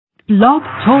Blog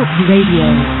Talk Radio.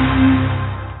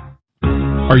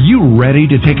 Are you ready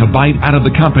to take a bite out of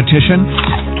the competition?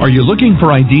 Are you looking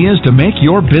for ideas to make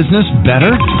your business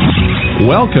better?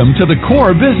 Welcome to the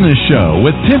Core Business Show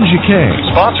with Tim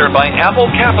Jacquet. Sponsored by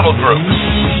Apple Capital Group.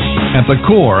 At the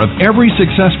core of every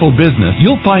successful business,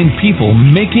 you'll find people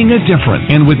making a difference.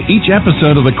 And with each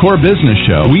episode of the Core Business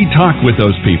Show, we talk with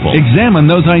those people, examine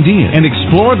those ideas, and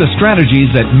explore the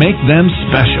strategies that make them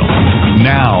special.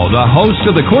 Now, the host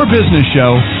of the Core Business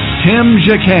Show, Tim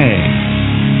Jacquet.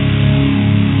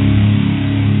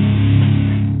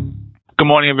 Good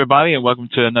morning, everybody, and welcome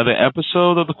to another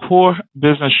episode of the Core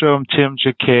Business Show. I'm Tim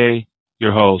Jacquet,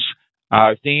 your host.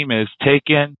 Our theme is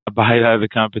taking a bite out of the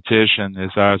competition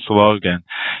is our slogan.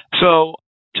 So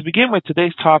to begin with,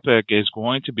 today's topic is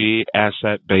going to be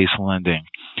asset-based lending.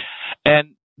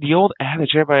 And the old adage,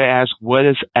 everybody asks, what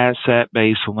is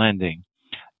asset-based lending?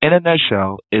 In a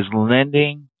nutshell, is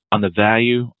lending on the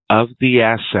value of the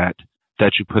asset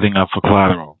that you're putting up for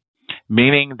collateral.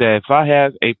 Meaning that if I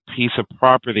have a piece of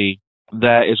property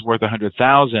that is worth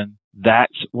 $100,000,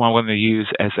 that's what I'm going to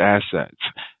use as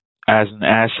an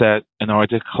asset in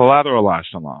order to collateralize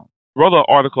the loan. I wrote an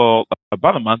article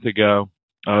about a month ago,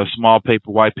 a small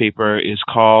paper, white paper, is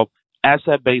called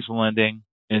Asset-Based Lending,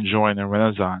 Enjoying the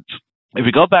Renaissance. If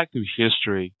you go back through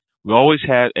history, we always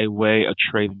had a way of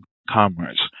trading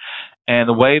commerce. And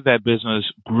the way that business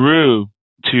grew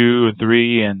 200 or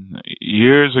 300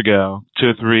 years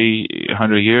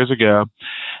ago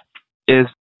is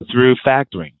through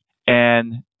factoring.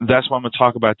 And that's what I'm going to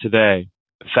talk about today.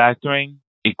 Factoring,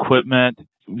 equipment,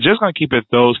 just going to keep it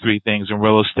those three things in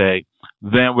real estate.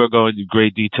 Then we'll go into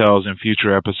great details in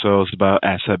future episodes about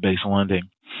asset-based lending.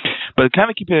 But to kind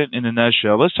of keep it in a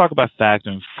nutshell, let's talk about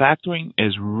factoring. Factoring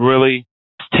is really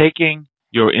taking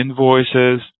your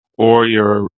invoices or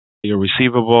your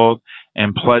receivables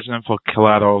and pledging them for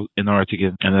collateral in order to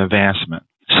get an advancement.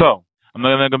 So I'm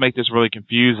not going to make this really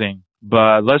confusing,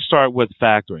 but let's start with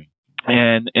factoring.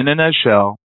 And in a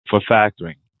nutshell, for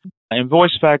factoring,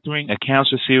 invoice factoring,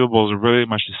 accounts receivables are really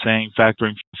much the same.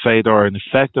 Factoring, FADE are an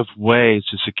effective way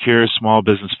to secure small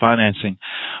business financing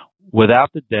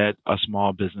without the debt of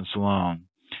small business loan.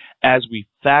 As we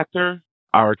factor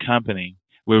our company,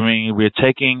 we're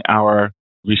taking our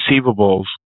receivables,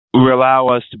 will allow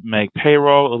us to make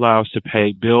payroll, allow us to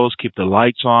pay bills, keep the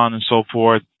lights on, and so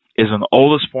forth, is an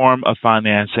oldest form of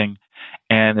financing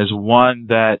and is one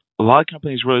that a lot of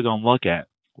companies really don't look at.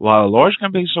 A lot of large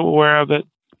companies are aware of it,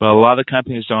 but a lot of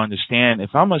companies don't understand.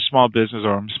 If I'm a small business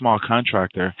or I'm a small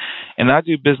contractor and I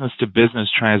do business-to-business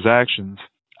transactions,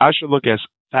 I should look at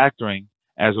factoring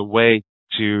as a way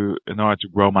in order to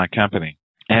grow my company.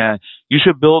 And you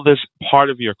should build this part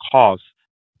of your cost.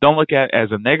 Don't look at it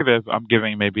as a negative. I'm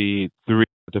giving maybe 3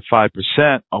 to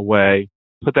 5% away.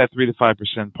 Put that 3 to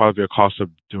 5% part of your cost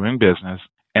of doing business,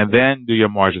 and then do your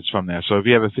margins from there. So if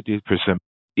you have a 50%,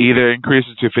 either increase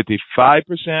it to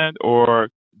 55% or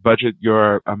budget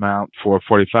your amount for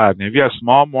 45%. Now, if you have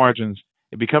small margins,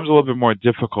 it becomes a little bit more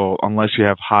difficult unless you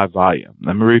have high volume.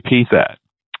 Let me repeat that.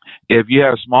 If you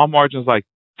have small margins, like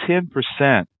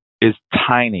 10% is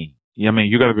tiny. I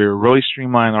mean, you're going to be a really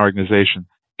streamlined organization.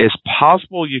 It's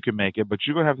possible you can make it, but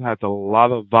you're going to have a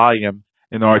lot of volume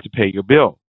in order to pay your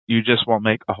bill. You just won't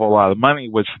make a whole lot of money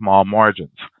with small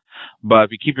margins. But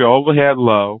if you keep your overhead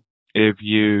low, if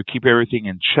you keep everything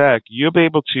in check, you'll be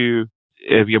able to,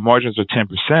 if your margins are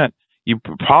 10%, you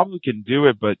probably can do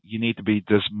it, but you need to be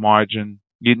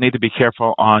you need to be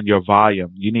careful on your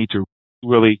volume. You need to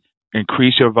really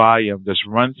increase your volume, just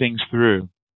run things through.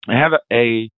 I have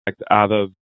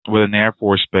with an Air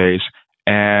Force base,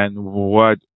 and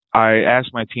what I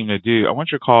asked my team to do, I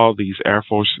want you to call these Air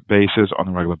Force bases on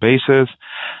a regular basis.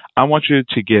 I want you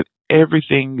to get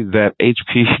everything that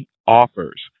HP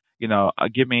offers.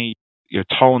 Give me your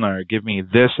toner, give me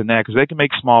this and that, because they can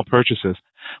make small purchases.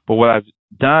 But what I've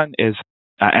done is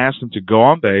I asked them to go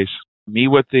on base, meet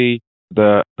with the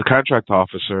contract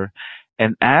officer,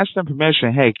 and ask them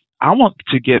permission. Hey, I want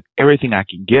to get everything I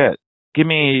can get. Give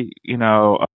me,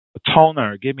 a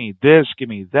toner, give me this, give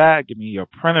me that, give me your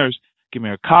printers, give me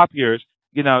your copiers.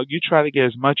 You try to get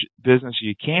as much business as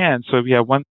you can. So if you have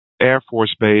one Air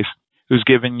Force base who's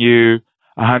giving you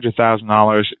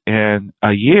 $100,000 in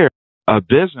a year of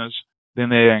business, then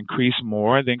they increase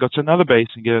more, then go to another base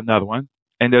and get another one,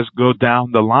 and just go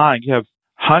down the line. You have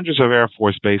hundreds of Air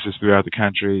Force bases throughout the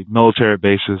country, military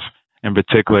bases in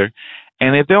particular.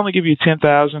 And if they only give you $10,000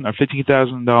 or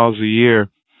 $15,000 a year,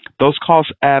 those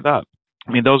costs add up.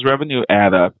 I mean, those revenue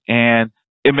add up, and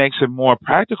it makes it more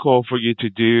practical for you to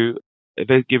do. If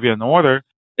they give you an order,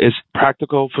 it's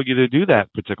practical for you to do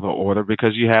that particular order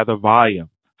because you have the volume.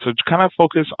 So kind of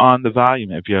focus on the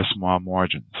volume if you have small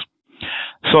margins.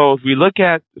 So if we look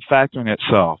at factoring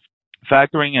itself,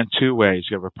 factoring in two ways.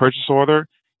 You have a purchase order,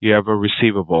 you have a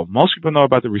receivable. Most people know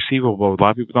about the receivable. A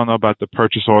lot of people don't know about the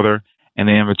purchase order and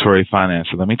the inventory finance.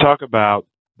 So let me talk about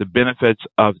the benefits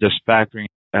of this factoring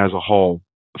as a whole.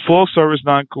 Full service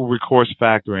non-recourse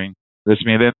factoring, this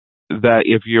means that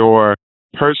if your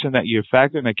person that you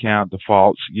factor an account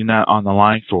defaults, you're not on the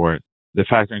line for it. The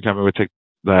factoring company would take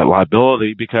that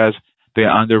liability because they're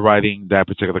underwriting that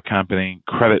particular company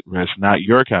credit risk, not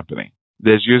your company.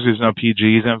 There's usually no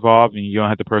PGs involved, and you don't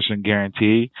have the person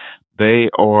guarantee. They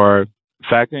are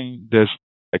factoring this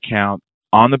account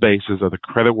on the basis of the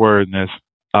creditworthiness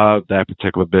of that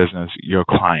particular business, your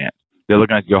client. They're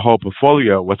looking at your whole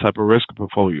portfolio, what type of risk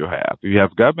portfolio you have. If you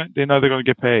have government, they know they're going to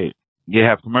get paid. You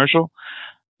have commercial,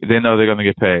 they know they're going to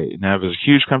get paid. Now, if it's a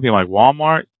huge company like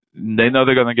Walmart, they know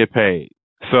they're going to get paid.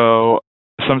 So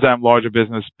sometimes larger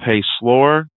business pay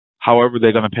slower. However,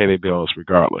 they're going to pay their bills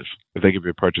regardless if they give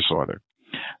you a purchase order.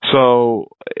 So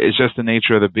it's just the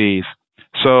nature of the beast.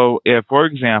 So if, for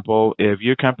example, if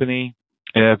your company,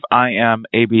 if I am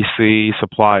ABC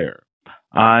supplier,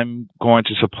 I'm going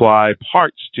to supply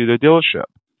parts to the dealership.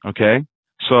 Okay.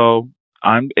 So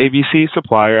I'm ABC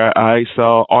supplier. I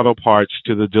sell auto parts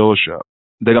to the dealership.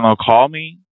 They're going to call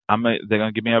me. They're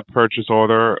going to give me a purchase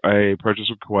order, a purchase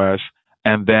request,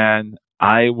 and then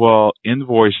I will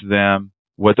invoice them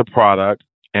with the product.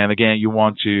 And again, you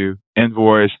want to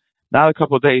invoice not a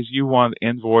couple of days. You want to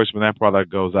invoice when that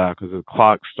product goes out because the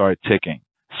clock starts ticking,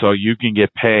 so you can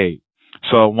get paid.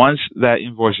 So once that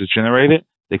invoice is generated,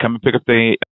 they come and pick up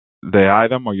the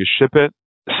item or you ship it.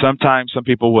 Sometimes some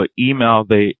people will email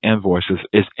the invoices.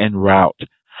 It's en route.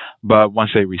 But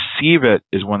once they receive it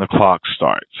is when the clock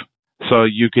starts. So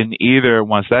you can either,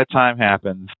 once that time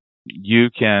happens, you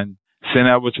can send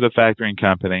it over to the factoring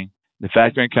company. The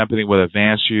factoring company will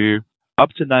advance you up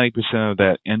to 90% of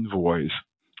that invoice.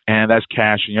 And that's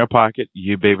cash in your pocket.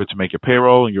 You'll be able to make your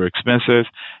payroll and your expenses,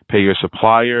 pay your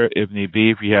supplier if need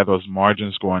be, if you have those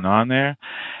margins going on there.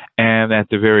 And at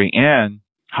the very end,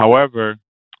 however,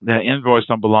 that invoice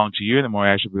don't belong to you anymore.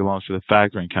 It actually belongs to the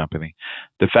factoring company.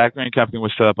 The factoring company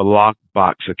will set up a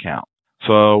lockbox account.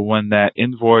 So when that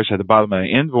invoice, at the bottom of the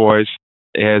invoice,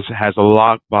 has a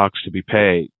lockbox to be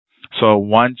paid. So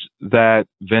once that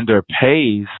vendor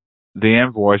pays the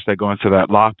invoice that goes into that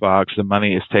lockbox, the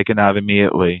money is taken out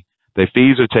immediately. The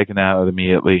fees are taken out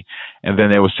immediately, and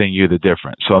then they will send you the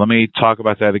difference. So let me talk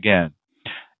about that again.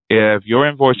 If your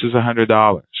invoice is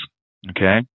 $100,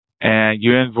 okay, and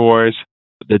you invoice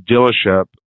the dealership,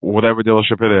 whatever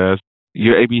dealership it is,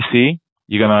 your ABC,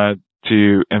 you're going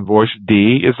to invoice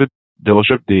D is the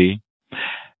dealership D.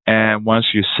 And once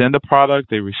you send the product,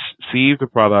 they receive the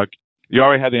product, you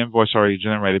already have the invoice already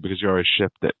generated because you already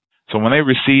shipped it. So when they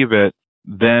receive it,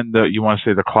 then you want to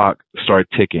say the clock start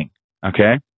ticking,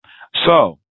 okay?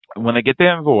 So when they get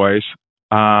the invoice,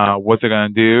 what they're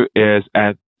going to do is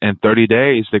in 30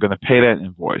 days, they're going to pay that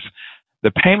invoice.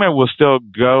 The payment will still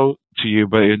go to you,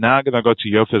 but it's not going to go to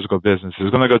your physical business.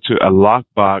 It's going to go to a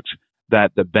lockbox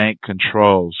that the bank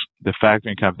controls, the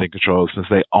factoring company controls, since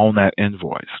they own that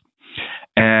invoice.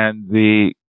 And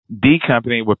the D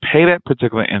company will pay that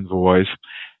particular invoice,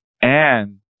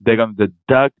 and they're going to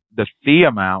deduct the fee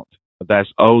amount that's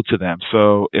owed to them.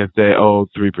 So if they owe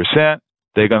 3%,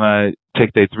 they're going to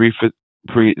take their 3%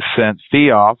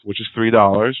 fee off, which is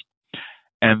 $3,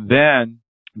 and then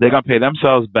they're going to pay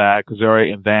themselves back because they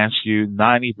already advanced you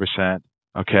 90%,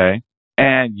 okay?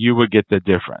 And you would get the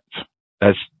difference.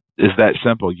 It's that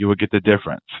simple. You would get the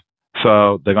difference.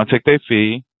 So they're going to take their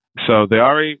fee. So they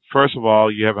already, first of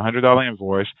all, you have a $100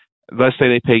 invoice. Let's say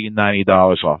they pay you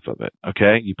 $90 off of it,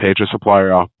 okay? You paid your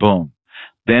supplier off, boom.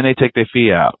 Then they take their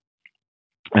fee out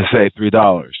and say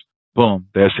 $3. Boom,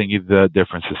 they're sending you the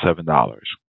difference of $7.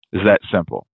 It's that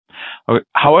simple. Okay.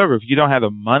 However, if you don't have the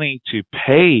money to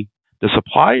pay the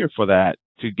supplier for that,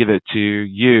 to get it to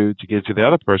you, to get it to the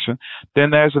other person, then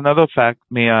there's another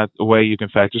way you can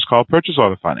factor. It's called purchase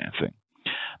order financing.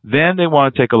 Then they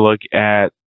want to take a look at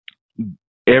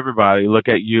everybody, look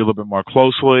at you a little bit more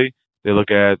closely. They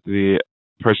look at the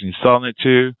person you're selling it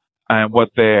to, and what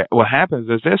happens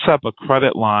is they set up a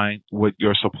credit line with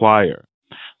your supplier.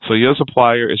 So your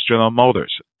supplier is General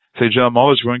Motors. Say General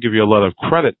Motors, we're going to give you a letter of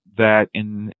credit that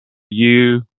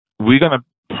we're going to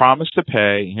promise to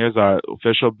pay. Here's our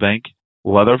official bank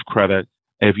letter of credit.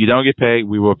 If you don't get paid,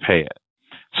 we will pay it.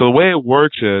 So the way it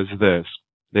works is this.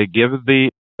 They give the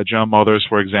General Motors,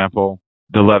 for example,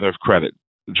 the letter of credit.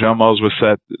 General Motors will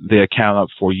set the account up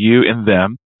for you and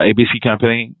them, ABC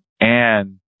company,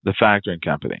 and the factoring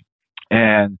company.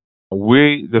 And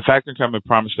the factoring company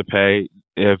promised to pay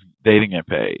if they didn't get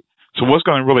paid. So what's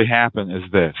going to really happen is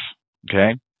this,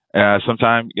 okay?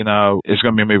 Sometime, it's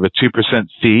going to be maybe a 2%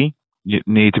 fee you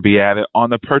need to be added on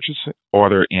the purchase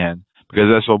order end, because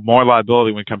that's more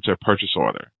liability when it comes to a purchase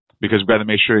order, because we've got to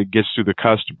make sure it gets to the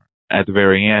customer at the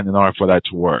very end in order for that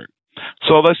to work.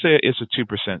 So let's say it's a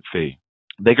 2% fee.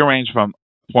 They can range from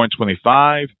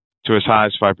 0.25 to as high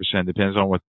as 5%, depends on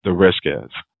what the risk is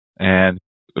and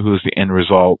who's the end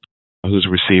result, who's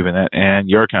receiving it, and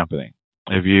your company.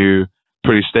 If you're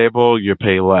pretty stable, you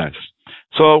pay less.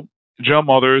 So General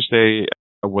Motors, they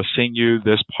will send you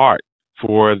this part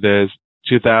for this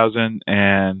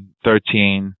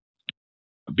 2013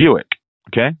 Buick,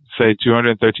 okay? Say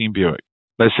 213 Buick.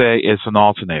 Let's say it's an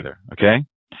alternator, okay?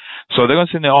 So they're going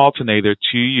to send the alternator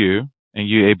to you and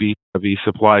UAB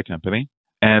supply company,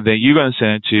 and then you're going to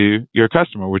send it to your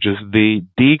customer, which is the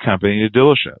D company, the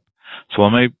dealership. So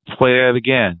let me play that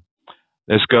again.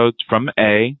 Let's go from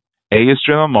A. A is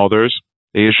General Motors.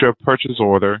 They issue a purchase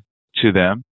order to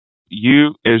them.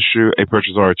 You issue a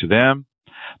purchase order to them.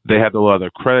 They have the letter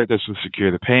of credit. This will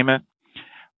secure the payment.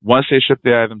 Once they ship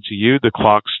the item to you, the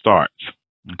clock starts,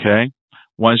 okay?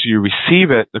 Once you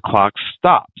receive it, the clock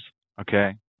stops,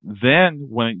 okay? Then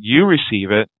when you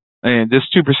receive it, and this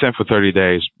 2% for 30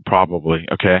 days probably,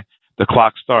 okay, the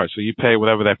clock starts. So you pay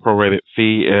whatever that prorated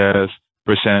fee is,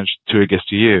 percentage till it gets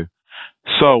to you.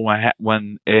 So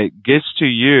when it gets to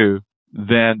you,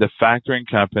 then the factoring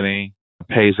company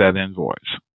pays that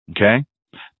invoice, okay?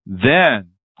 Then,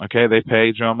 okay, they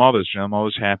pay General Motors. General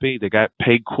Motors happy. They got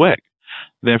paid quick.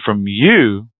 Then from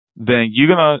you, then you're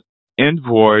going to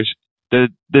invoice the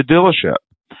dealership.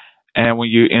 And when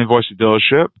you invoice the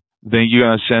dealership, then you're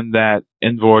going to send that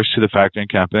invoice to the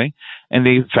factoring company, and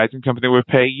the factoring company will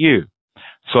pay you.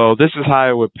 So this is how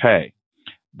it would pay.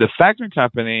 The factoring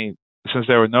company, since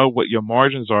they would know what your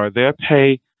margins are, they'll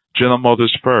pay General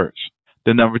Motors first.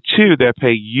 Then number two, they'll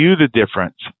pay you the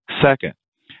difference second.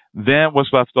 Then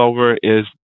what's left over is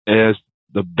the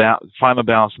final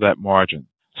balance of that margin.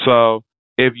 So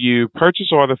if you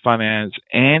purchase order finance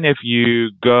and if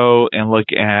you go and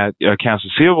look at accounts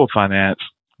receivable finance,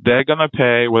 they're going to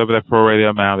pay whatever that prorated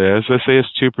amount is. Let's say it's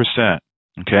 2%,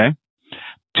 okay?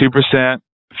 2%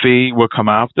 fee will come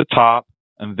out the top,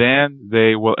 and then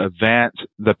they will advance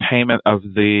the payment of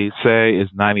the, say, is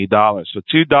 $90. So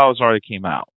 $2 already came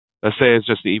out. Let's say it's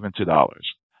just even $2,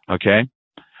 okay?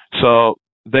 So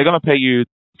they're going to pay you,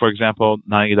 for example,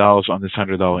 $90 on this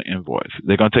 $100 invoice.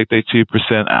 They're going to take their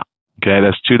 2% out, okay?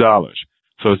 That's $2.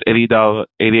 So it's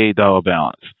 $88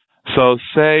 balance. So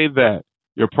say that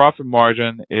your profit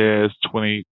margin is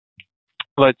 20.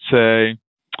 Let's say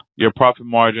your profit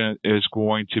margin is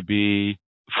going to be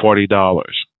 $40.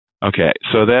 Okay,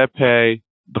 so they pay,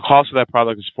 the cost of that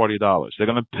product is $40. They're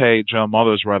going to pay General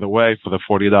Motors right away for the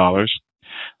 $40.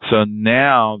 So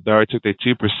now they already took their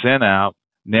 2% out.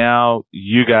 Now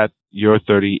you got your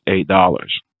 $38.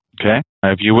 Okay,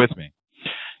 now if you're with me,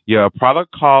 your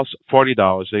product costs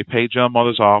 $40. They pay General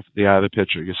Motors off the out of the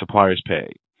picture. Your suppliers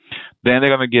paid. Then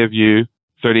they're going to give you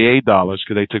 $38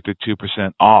 because they took the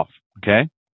 2% off, okay?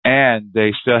 And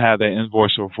they still have that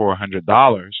invoice for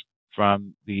 $400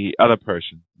 from the other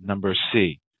person, number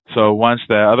C. So once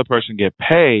the other person get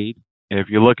paid, if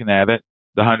you're looking at it,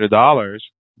 the $100,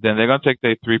 then they're going to take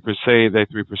their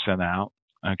 3% out,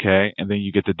 okay? And then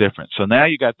you get the difference. So now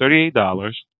you got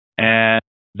 $38, and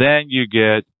then you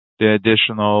get the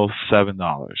additional $7,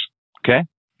 okay?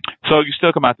 So you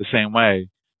still come out the same way.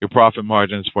 Your profit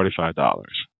margin is $45.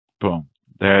 Boom.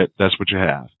 That's what you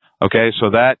have. Okay,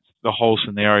 so that's the whole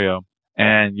scenario.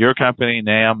 And your company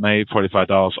now made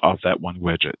 $45 off that one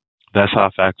widget. That's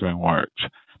how factoring works.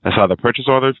 That's how the purchase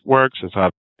order works. That's how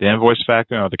the invoice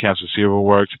factoring or the accounts receivable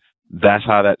works. That's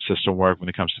how that system works when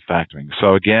it comes to factoring.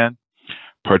 So again,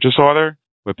 purchase order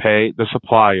will pay the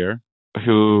supplier,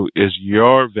 who is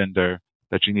your vendor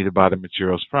that you need to buy the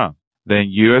materials from. Then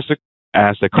you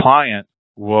as the client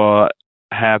will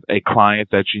have a client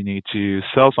that you need to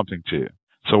sell something to.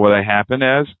 So what will happen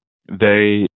is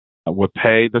they would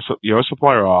pay your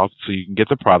supplier off so you can get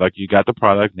the product. You got the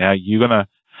product. Now you're going to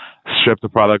ship the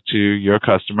product to your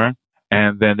customer,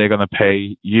 and then they're going to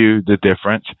pay you the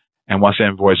difference. And once the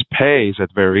invoice pays at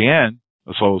the very end,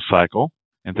 the whole cycle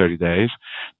in 30 days,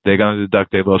 they're going to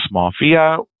deduct a little small fee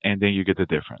out, and then you get the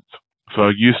difference. So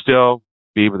you still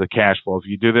be able to cash flow. If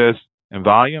you do this in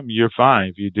volume, you're fine.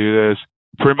 If you do this,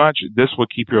 pretty much this will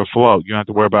keep you afloat. You don't have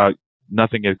to worry about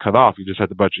nothing getting cut off. You just have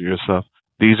to budget yourself.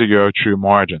 These are your true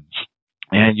margins,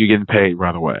 and you're getting paid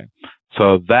right away.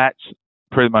 So that's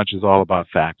pretty much is all about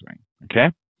factoring.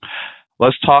 Okay,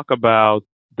 let's talk about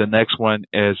the next one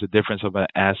is the difference of an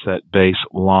asset-based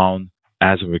loan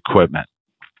as of equipment.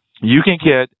 You can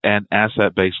get an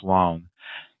asset-based loan.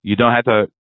 You don't have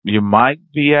to, you might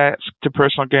be asked to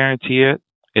personal guarantee it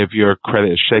if your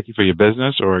credit is shaky for your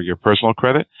business or your personal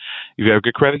credit. If you have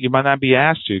good credit, you might not be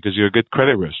asked to because you're a good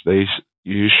credit risk.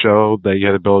 You show that you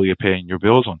have the ability of paying your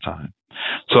bills on time.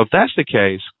 So if that's the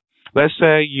case, let's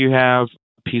say you have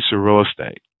a piece of real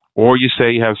estate, or you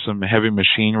say you have some heavy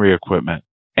machinery equipment,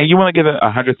 and you want to get a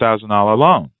 $100,000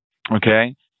 loan.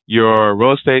 Okay, your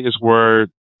real estate is worth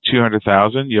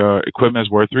 $200,000. Your equipment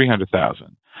is worth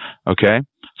 $300,000. Okay,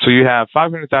 so you have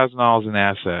 $500,000 in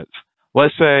assets.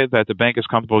 Let's say that the bank is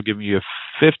comfortable giving you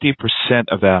 50%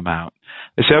 of that amount.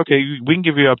 They say, okay, we can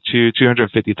give you up to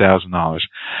 $250,000.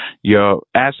 Your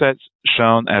assets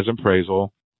shown as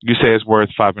appraisal, you say it's worth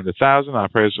 $500,000. Our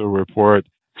appraisal report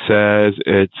says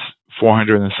it's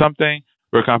 400 and something.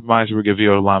 We're compromised. We'll give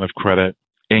you a line of credit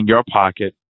in your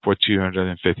pocket for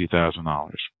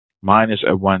 $250,000 minus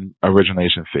one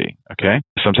origination fee. Okay.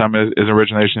 Sometimes is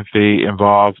origination fee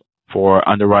involved for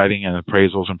underwriting and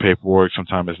appraisals and paperwork.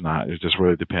 Sometimes it's not. It just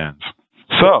really depends.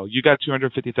 So you got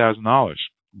 $250,000,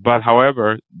 but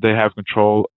however, they have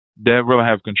control. They really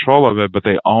have control of it, but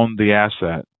they own the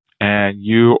asset, and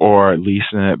you are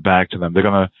leasing it back to them. They're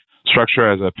going to structure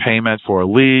as a payment for a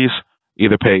lease,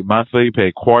 either pay monthly,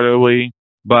 pay quarterly,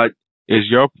 but is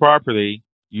your property.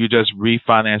 You just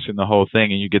refinancing the whole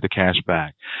thing and you get the cash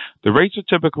back. The rates are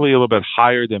typically a little bit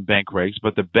higher than bank rates,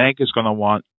 but the bank is going to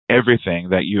want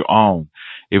everything that you own.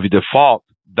 If you default,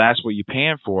 that's what you're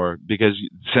paying for, because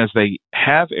since they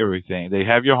have everything, they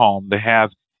have your home, they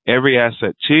have every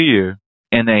asset to you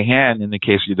in their hand in the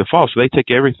case you default. So they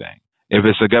take everything. If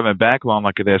it's a government-backed loan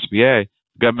like an SBA,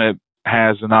 the government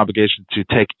has an obligation to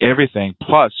take everything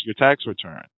plus your tax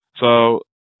return. So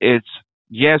it's,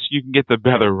 yes, you can get the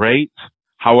better rate.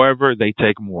 However, they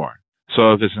take more.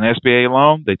 So if it's an SBA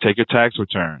loan, they take your tax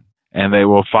return and they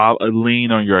will file a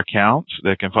lien on your accounts.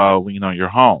 They can file a lien on your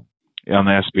home on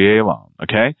the SBA loan.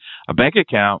 Okay. A bank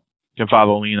account can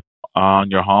file a lien on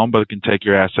your home, but it can take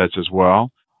your assets as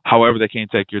well. However, they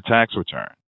can't take your tax return.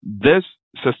 This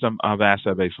system of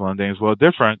asset-based lending is a little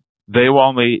different. They will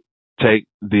only take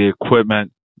the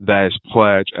equipment that is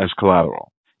pledged as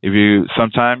collateral.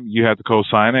 Sometimes you have to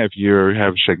co-sign it if you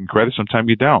have shaking credit, sometimes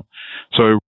you don't.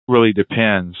 So it really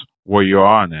depends where you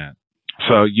are on that.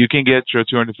 So you can get your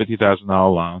 $250,000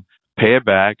 loan, pay it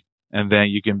back, and then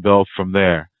you can build from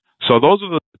there. So those are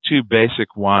the two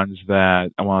basic ones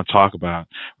that I want to talk about.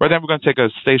 Right now we're going to take a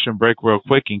station break real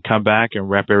quick and come back and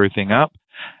wrap everything up.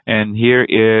 And here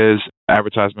is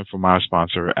advertisement from our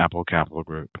sponsor, Apple Capital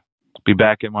Group. Be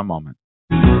back in one moment.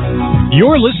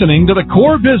 You're listening to the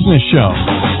Core Business Show,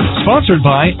 sponsored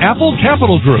by Apple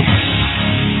Capital Group.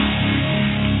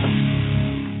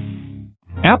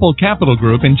 Apple Capital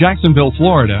Group in Jacksonville,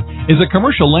 Florida, is a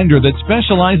commercial lender that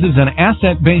specializes in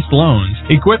asset-based loans,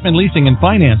 equipment leasing and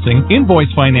financing,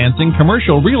 invoice financing,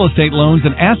 commercial real estate loans,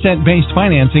 and asset-based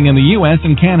financing in the U.S.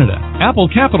 and Canada. Apple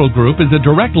Capital Group is a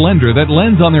direct lender that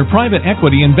lends on their private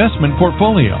equity investment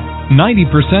portfolio.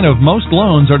 90% of most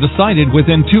loans are decided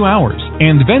within 2 hours,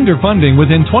 and vendor funding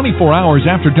within 24 hours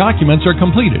after documents are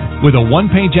completed with a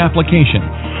one-page application.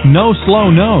 No slow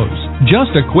no's,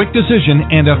 just a quick decision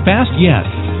and a fast yes.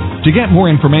 To get more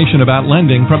information about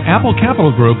lending from Apple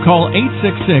Capital Group, call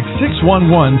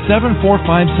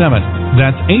 866-611-7457.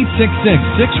 That's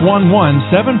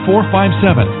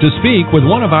 866-611-7457 to speak with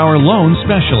one of our loan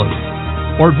specialists.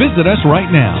 Or visit us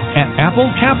right now at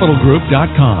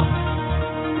applecapitalgroup.com.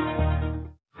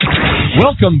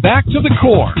 Welcome back to the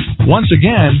Core. Once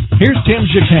again, here's Tim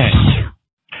Jacquet.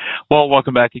 Well,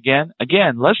 welcome back again.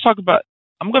 Let's talk about,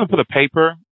 I'm going to put a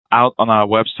paper out on our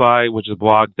website, which is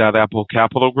blog.Apple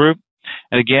Capital Group.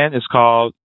 And again,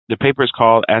 the paper is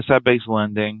called Asset-Based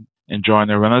Lending, Enjoying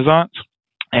the Renaissance.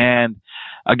 And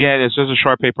again, it's just a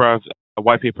short paper, a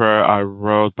white paper I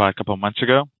wrote about a couple of months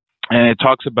ago. And it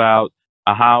talks about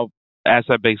how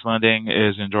asset-based lending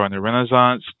is enjoying the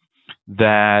Renaissance,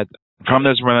 that from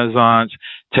this Renaissance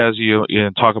tells you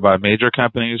talk about major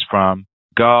companies from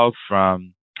Gulf,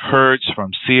 from Hertz,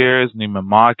 from Sears, Neiman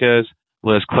Marcus,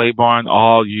 Liz Claiborne,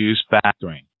 all use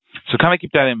factoring. So kind of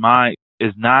keep that in mind.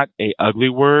 It's not an ugly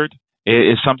word. It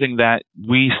is something that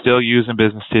we still use in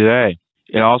business today.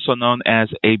 It's also known as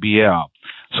ABL.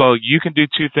 So you can do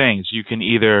two things. You can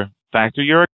either factor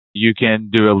you can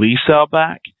do a lease sell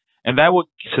back, and that will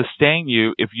sustain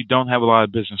you if you don't have a lot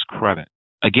of business credit.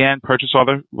 Again,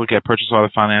 look at purchase order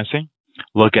financing,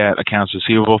 look at accounts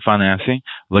receivable financing,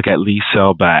 look at lease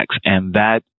sell backs, and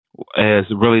that is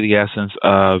really the essence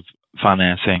of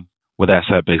financing with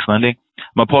asset-based lending. I'm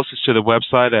going to post this to the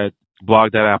website at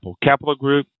blog.apple Capital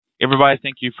Group. Everybody,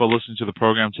 thank you for listening to the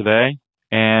program today.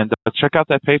 And check out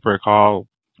that paper called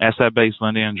Asset-Based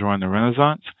Lending and Join the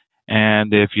Renaissance.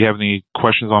 And if you have any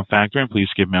questions on factoring, please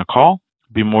give me a call.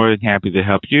 Be more than happy to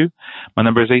help you. My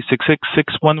number is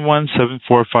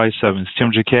 866-611-7457. It's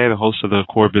Tim Jacquet, the host of the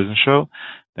Core Business Show.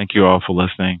 Thank you all for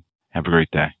listening. Have a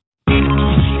great day.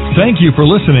 Thank you for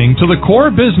listening to the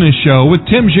Core Business Show with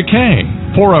Tim Jacquet.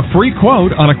 For a free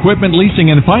quote on equipment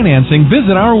leasing and financing,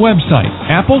 visit our website,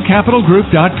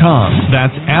 applecapitalgroup.com.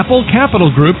 That's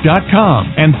applecapitalgroup.com.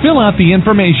 And fill out the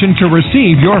information to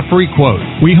receive your free quote.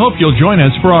 We hope you'll join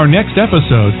us for our next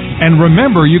episode. And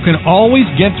remember, you can always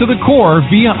get to the Core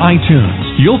via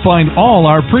iTunes. You'll find all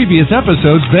our previous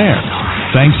episodes there.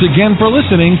 Thanks again for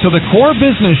listening to the Core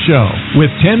Business Show with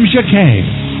Tim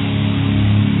Jacquet.